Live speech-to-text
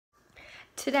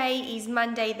Today is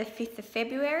Monday the 5th of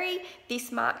February.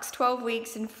 This marks 12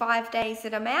 weeks and 5 days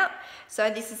that I'm out.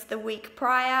 So this is the week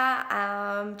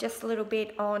prior, just a little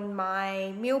bit on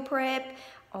my meal prep,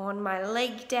 on my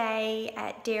leg day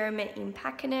at Derrimut in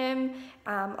Pakenham,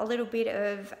 a little bit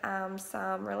of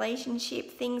some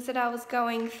relationship things that I was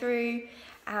going through.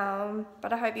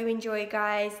 But I hope you enjoy,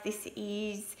 guys. This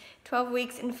is 12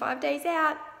 weeks and 5 days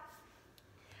out.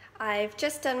 I've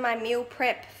just done my meal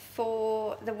prep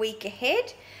for the week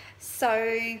ahead. So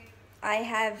I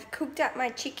have cooked up my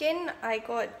chicken. I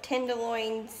got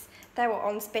tenderloins. They were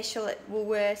on special at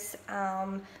Woolworths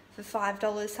for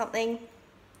 $5 something.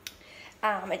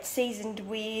 It's seasoned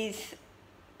with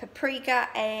paprika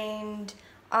and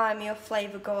I'm Your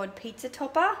Flavor God pizza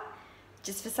topper,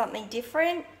 just for something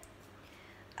different.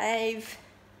 I've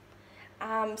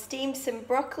steamed some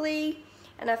broccoli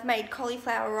and I've made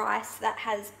cauliflower rice that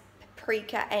has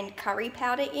paprika and curry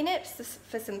powder in it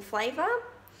for some flavour.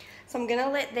 So I'm going to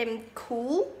let them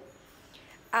cool.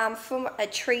 For a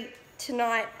treat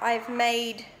tonight, I've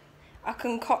made a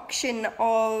concoction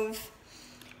of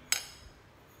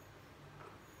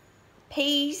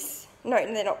peas. No,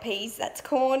 they're not peas, that's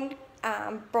corn,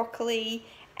 broccoli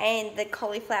and the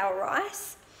cauliflower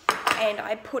rice. And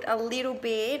I put a little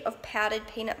bit of powdered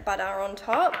peanut butter on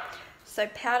top. So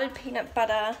powdered peanut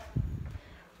butter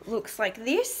looks like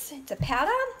this. It's a powder,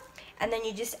 and then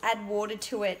you just add water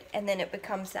to it and then it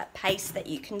becomes that paste that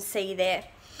you can see there.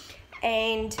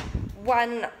 And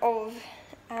one of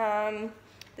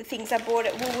the things I bought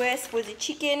at Woolworths was a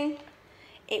chicken.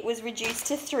 It was reduced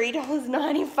to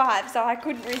 $3.95, so I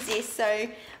couldn't resist. So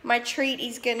my treat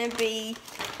is going to be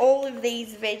all of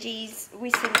these veggies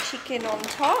with some chicken on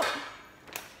top.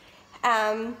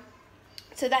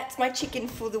 So that's my chicken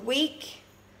for the week.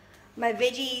 My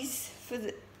veggies for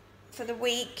the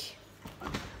week.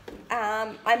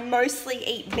 I mostly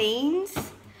eat beans,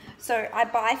 so I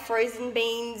buy frozen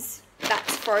beans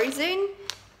that's frozen,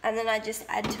 and then I just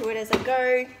add to it as I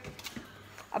go.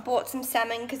 I bought some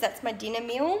salmon because that's my dinner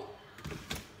meal,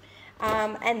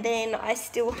 and then I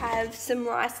still have some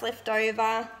rice left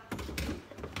over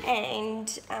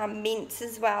and mince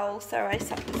as well, so I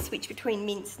switch between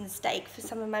mince and steak for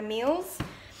some of my meals.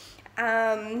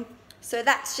 So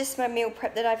that's just my meal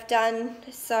prep that I've done,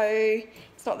 so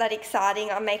it's not that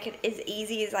exciting. I make it as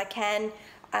easy as I can.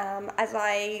 As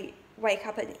I wake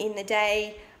up in the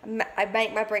day, I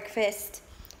make my breakfast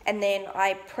and then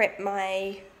I prep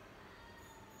my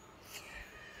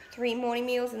 3 morning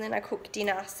meals and then I cook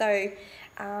dinner. So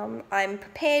I'm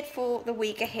prepared for the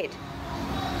week ahead.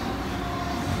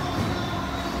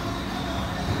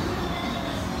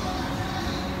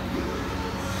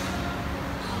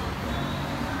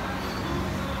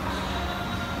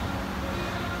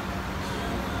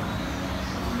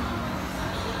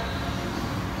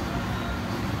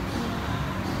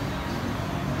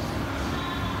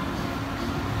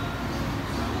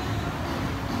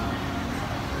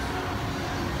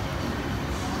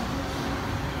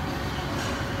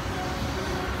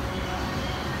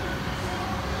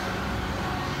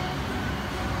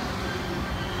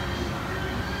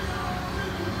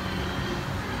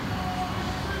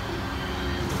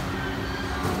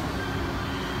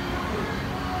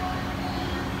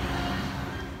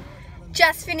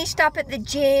 Just finished up at the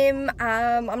gym.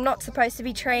 I'm not supposed to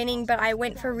be training, but I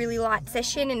went for a really light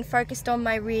session and focused on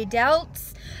my rear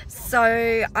delts.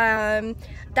 So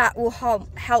that will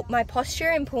help my posture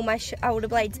and pull my shoulder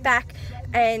blades back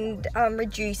and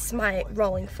reduce my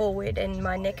rolling forward and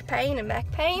my neck pain and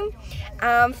back pain.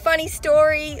 Funny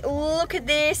story, look at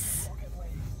this.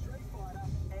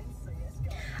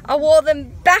 I wore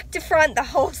them back to front the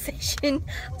whole session.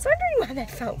 I was wondering why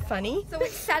that felt funny. So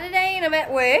it's Saturday and I'm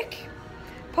at work.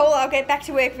 Paul, I'll get back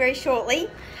to work very shortly.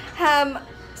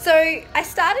 So I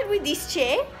started with this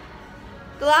chair.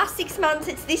 The last 6 months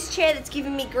it's this chair that's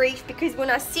given me grief because when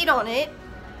I sit on it,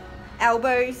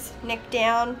 elbows, neck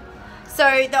down.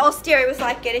 So the osteo was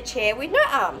like, get a chair with no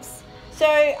arms. So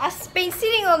I've been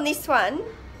sitting on this one,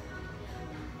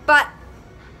 but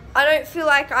I don't feel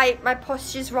like my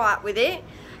posture's right with it.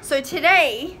 So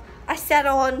today I sat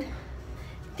on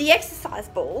the exercise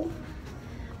ball,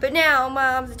 but now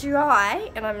my arms are too high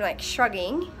and I'm like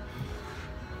shrugging.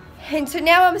 And so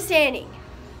now I'm standing.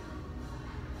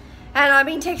 And I've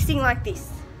been texting like this,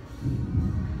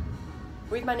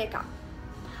 with my neck up.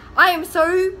 I am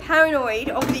so paranoid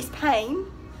of this pain,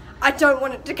 I don't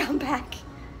want it to come back.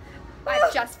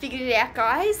 I've just figured it out,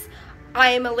 guys. I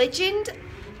am a legend.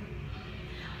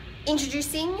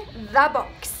 Introducing the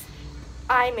box.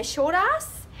 I'm a short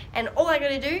ass, and all I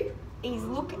gotta do is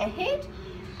look ahead,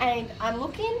 and I'm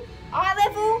looking eye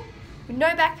level with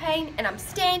no back pain, and I'm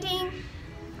standing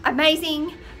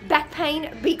amazing back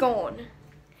pain be gone.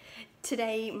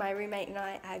 Today my roommate and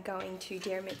I are going to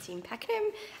Derrimut in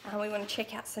Pakenham. We want to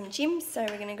check out some gyms, so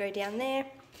we're going to go down there.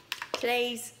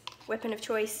 Today's weapon of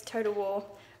choice, Total War.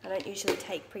 I don't usually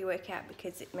take pre-workout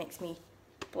because it makes me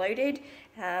bloated.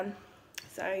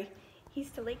 So here's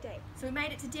the leg day. So we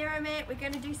made it to Derrimut. We're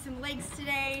going to do some legs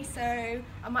today, so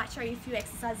I might show you a few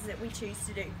exercises that we choose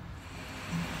to do.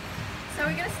 So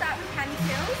we're going to start with hammy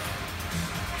curls.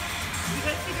 You've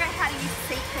got to figure out how to use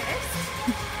seat first.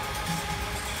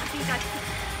 I think that's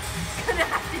going to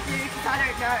have to do because I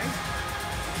don't know.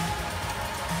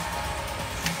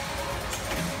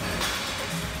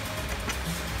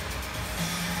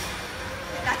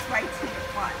 That's way too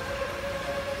much.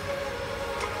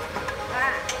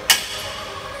 Alright.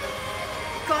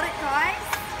 Got it, guys.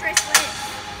 Stretch legs.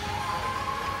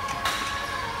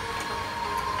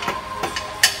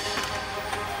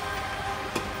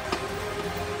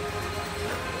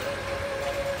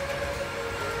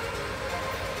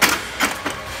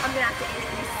 I'm gonna have to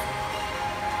edit this.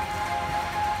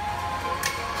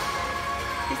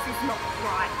 This is not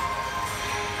right.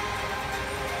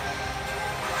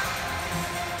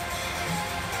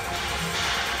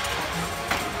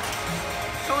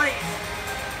 Got it.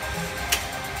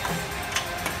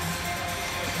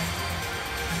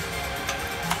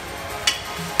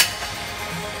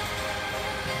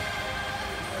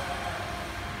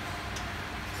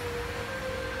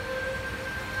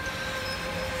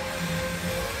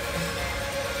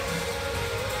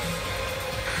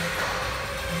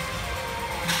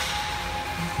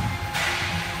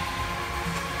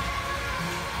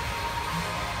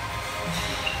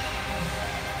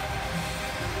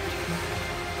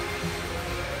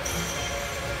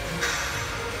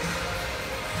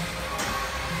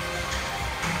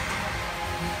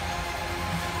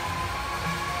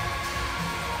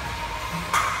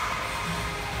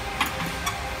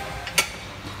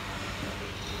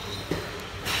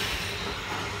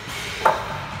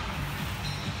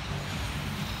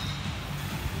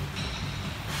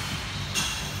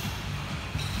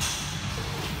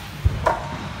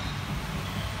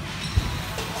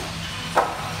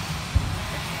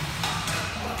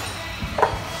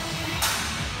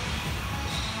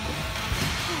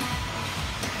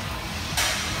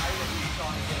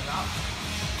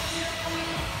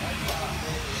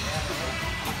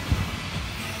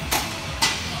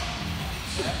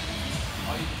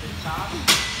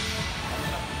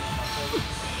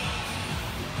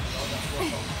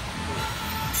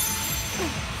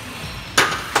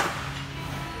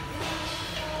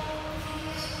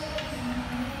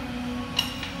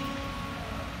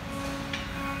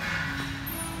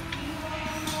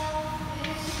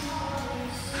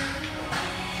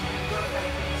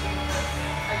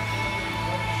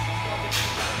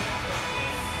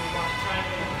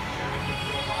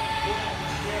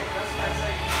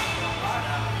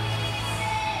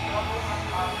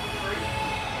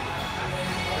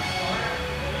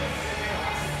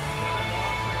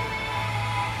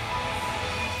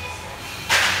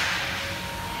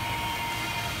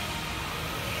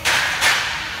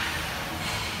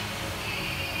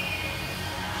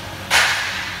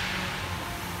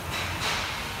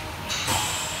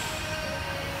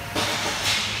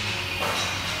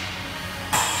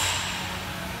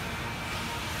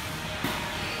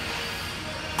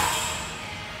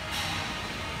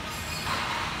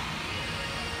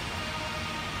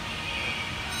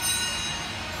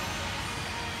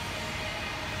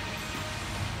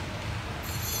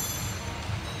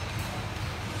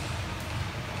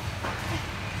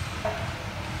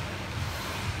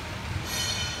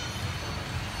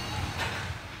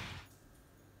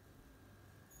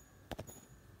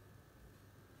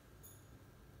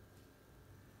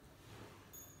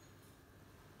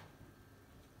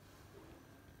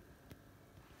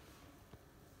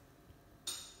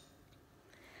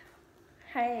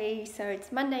 Hey, so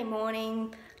it's Monday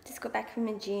morning, just got back from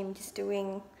the gym, just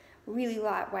doing really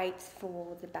light weights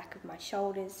for the back of my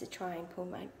shoulders to try and pull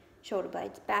my shoulder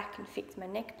blades back and fix my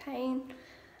neck pain.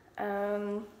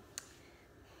 I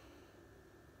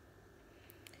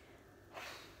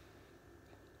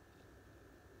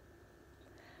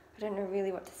don't know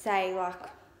really what to say, like,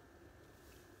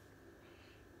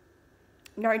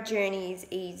 no journey is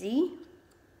easy.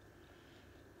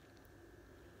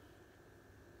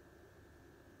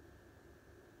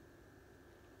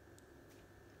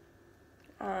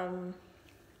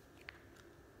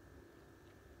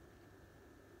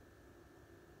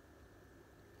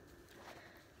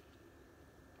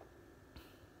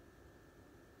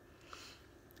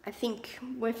 I think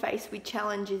we're faced with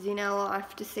challenges in our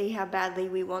life to see how badly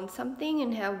we want something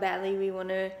and how badly we want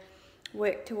to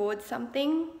work towards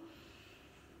something.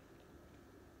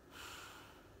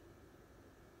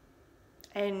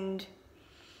 And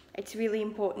it's really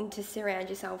important to surround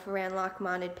yourself around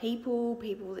like-minded people,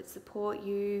 people that support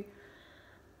you.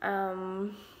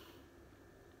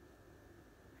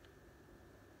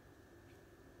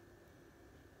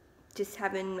 Just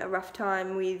having a rough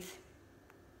time with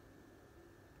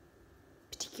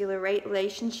particular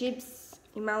relationships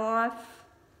in my life.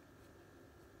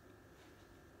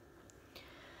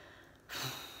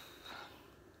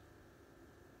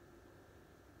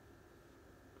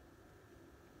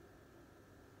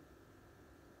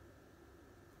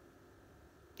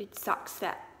 It sucks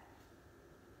that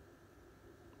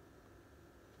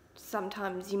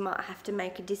sometimes you might have to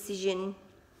make a decision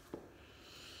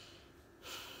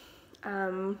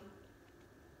I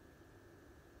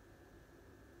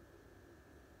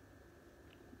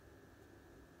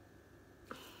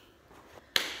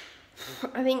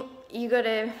think you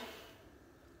gotta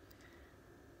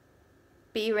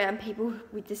be around people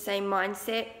with the same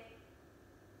mindset,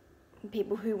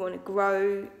 people who want to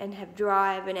grow and have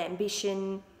drive and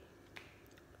ambition,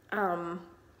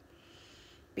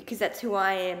 because that's who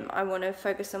I am. I want to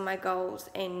focus on my goals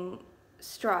and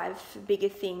strive for bigger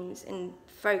things and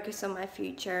focus on my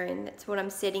future, and that's what I'm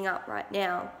setting up right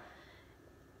now.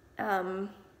 And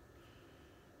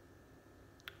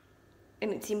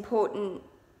it's important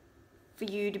for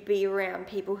you to be around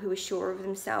people who are sure of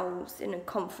themselves and are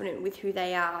confident with who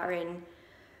they are and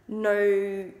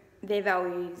know their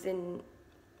values and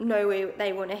know where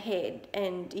they want to head.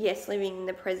 And yes, living in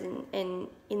the present and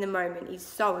in the moment is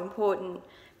so important,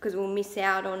 because we'll miss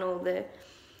out on or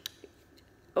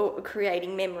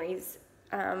creating memories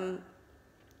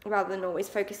rather than always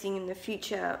focusing in the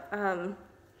future.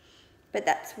 But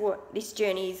that's what this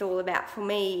journey is all about for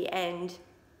me. And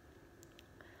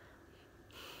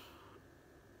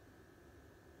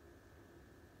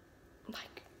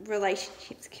like,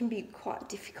 relationships can be quite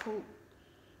difficult.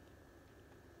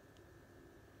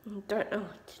 I don't know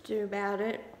what to do about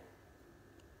it,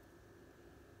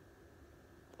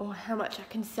 or how much I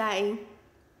can say.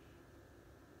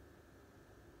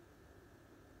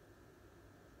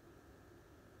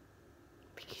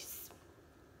 Because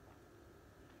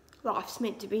life's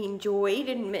meant to be enjoyed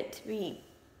and meant to be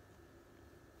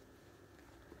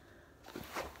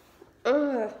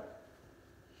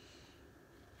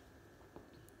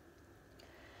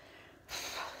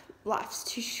life's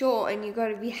too short, and you got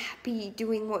to be happy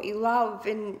doing what you love.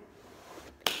 And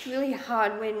it's really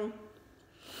hard when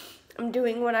I'm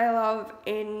doing what I love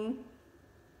and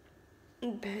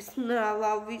the person that I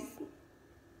love is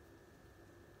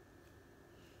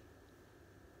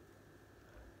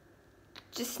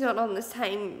just not on the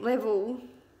same level.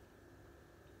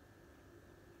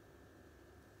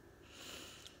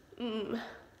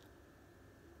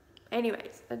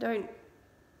 Anyways, I don't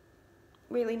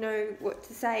really know what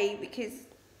to say because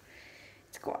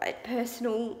it's quite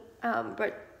personal,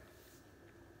 but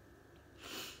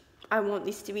I want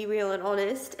this to be real and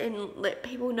honest and let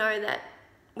people know that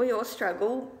we all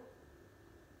struggle,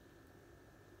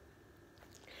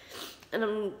 and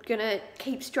I'm gonna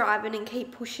keep striving and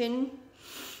keep pushing,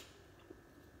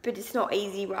 but it's not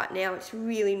easy right now. It's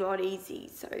really not easy,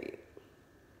 so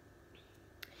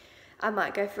I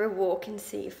might go for a walk and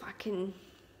see if I can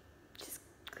just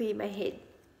clear my head.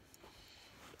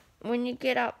 When you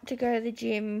get up to go to the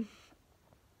gym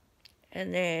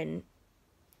and then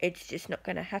it's just not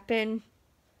going to happen,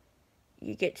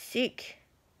 you get sick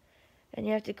and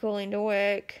you have to call into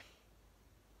work.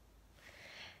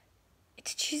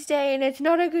 It's Tuesday and it's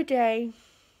not a good day.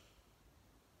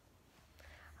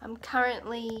 I'm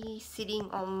currently sitting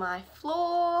on my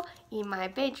floor in my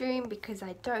bedroom because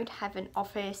I don't have an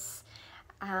office.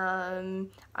 I'm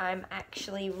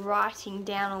actually writing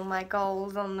down all my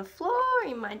goals on the floor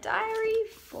in my diary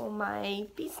for my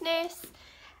business.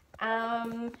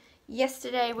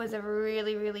 Yesterday was a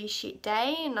really shit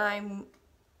day and I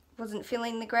wasn't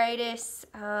feeling the greatest,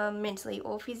 mentally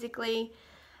or physically.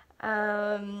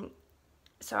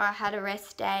 So I had a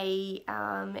rest day.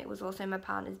 It was also my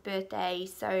partner's birthday,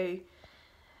 so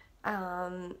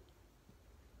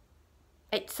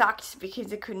it sucked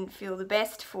because I couldn't feel the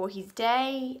best for his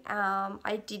day.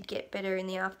 I did get better in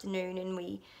the afternoon and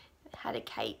we had a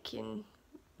cake and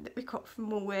that we got from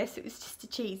Woolworths. It was just a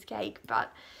cheesecake,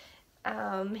 but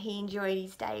he enjoyed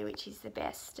his day, which is the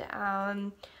best.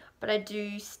 But I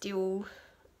do still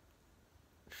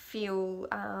feel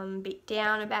a bit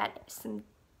down about some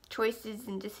choices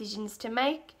and decisions to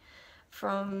make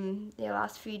from the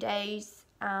last few days.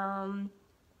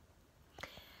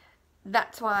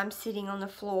 that's why I'm sitting on the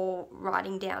floor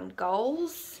writing down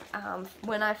goals.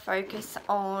 When I focus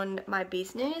on my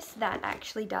business, that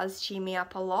actually does cheer me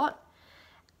up a lot.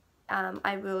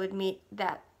 I will admit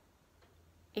that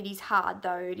it is hard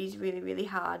though. It is really, really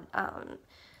hard,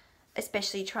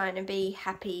 especially trying to be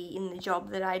happy in the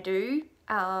job that I do.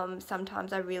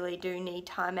 Sometimes I really do need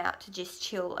time out to just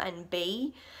chill and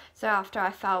be. So after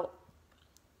I felt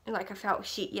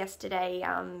shit yesterday,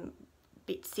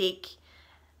 bit sick,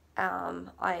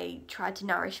 I tried to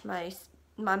nourish my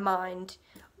mind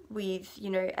with, you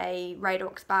know, a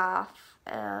Radox bath,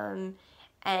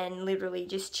 and literally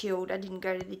just chilled. I didn't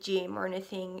go to the gym or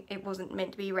anything. It wasn't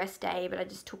meant to be rest day, but I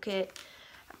just took it.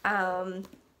 So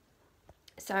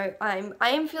I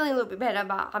am feeling a little bit better,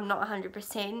 but I'm not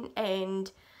 100%,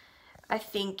 and I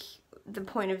think the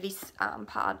point of this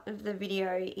part of the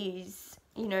video is,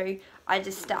 you know, I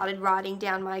just started writing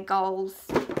down my goals.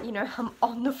 You know, I'm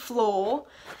on the floor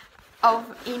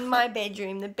in my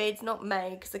bedroom. The bed's not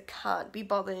made because I can't be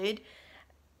bothered,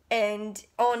 and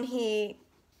on here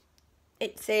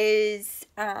it says,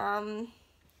 I'll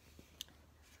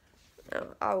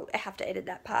have to edit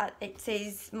that part. It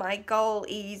says my goal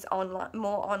is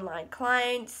more online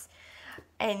clients,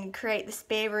 and create the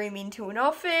spare room into an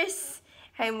office,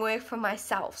 and work for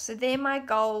myself. So they're my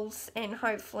goals, and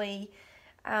hopefully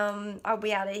I'll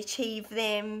be able to achieve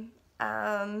them.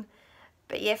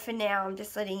 But yeah, for now I'm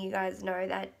just letting you guys know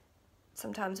that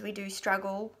sometimes we do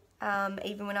struggle.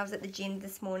 Even when I was at the gym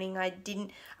this morning, I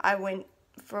went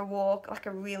for a walk, like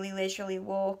a really leisurely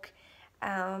walk,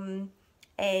 and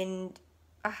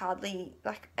I hardly,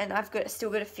 and I've still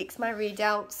got to fix my rear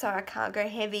delt, so I can't go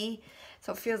heavy,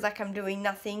 so it feels like I'm doing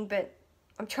nothing, but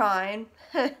I'm trying.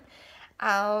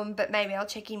 But maybe I'll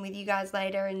check in with you guys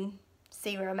later and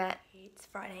see where I'm at. It's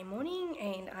Friday morning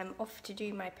and I'm off to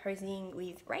do my posing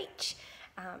with Rach,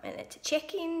 and it's a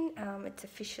check-in. It's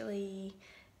officially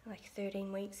like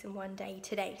 13 weeks and 1 day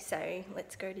today, so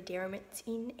let's go to Derrimut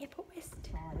in Airport West.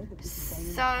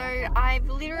 So I've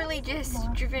literally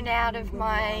just driven out of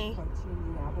my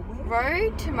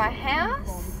road to my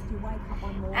house,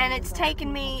 and it's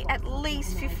taken me at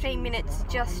least 15 minutes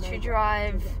just to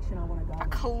drive a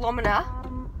kilometre.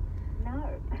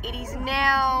 It is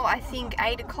now, I think,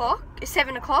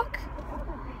 7 o'clock,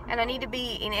 and I need to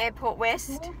be in Airport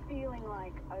West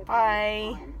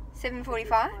by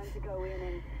 7:45.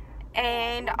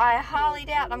 And I highly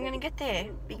doubt I'm going to get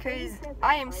there because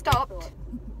I am stopped.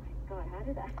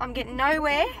 I'm getting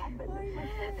nowhere.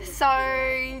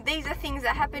 So these are things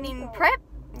that happen in prep.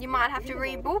 You might have to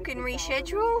rebook and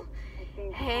reschedule,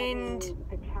 and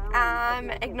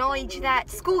acknowledge that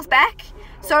school's back,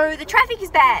 so the traffic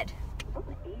is bad.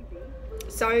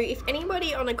 So if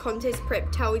anybody on a contest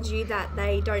prep tells you that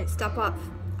they don't step up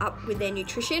with their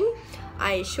nutrition,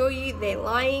 I assure you they're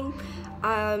lying.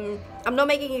 I'm not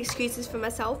making excuses for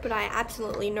myself, but I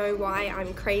absolutely know why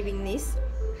I'm craving this.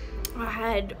 I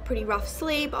had pretty rough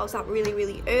sleep. I was up really,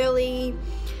 really early.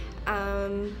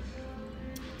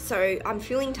 So I'm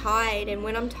feeling tired, and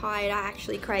when I'm tired I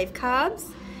actually crave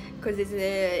carbs because there's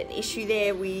an issue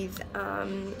there with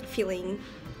feeling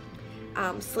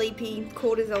sleepy.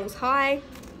 Cortisol's high.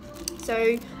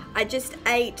 So I just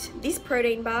ate this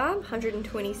protein bar,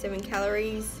 127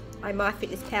 calories. I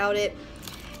MyFitnessPal'd it,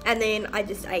 and then I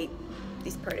just ate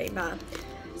this protein bar.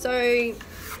 So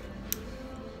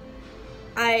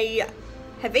I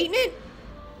have eaten it,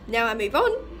 now I move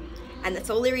on, and that's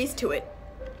all there is to it.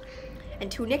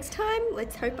 Until next time,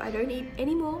 let's hope I don't eat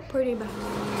any more protein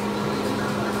bars.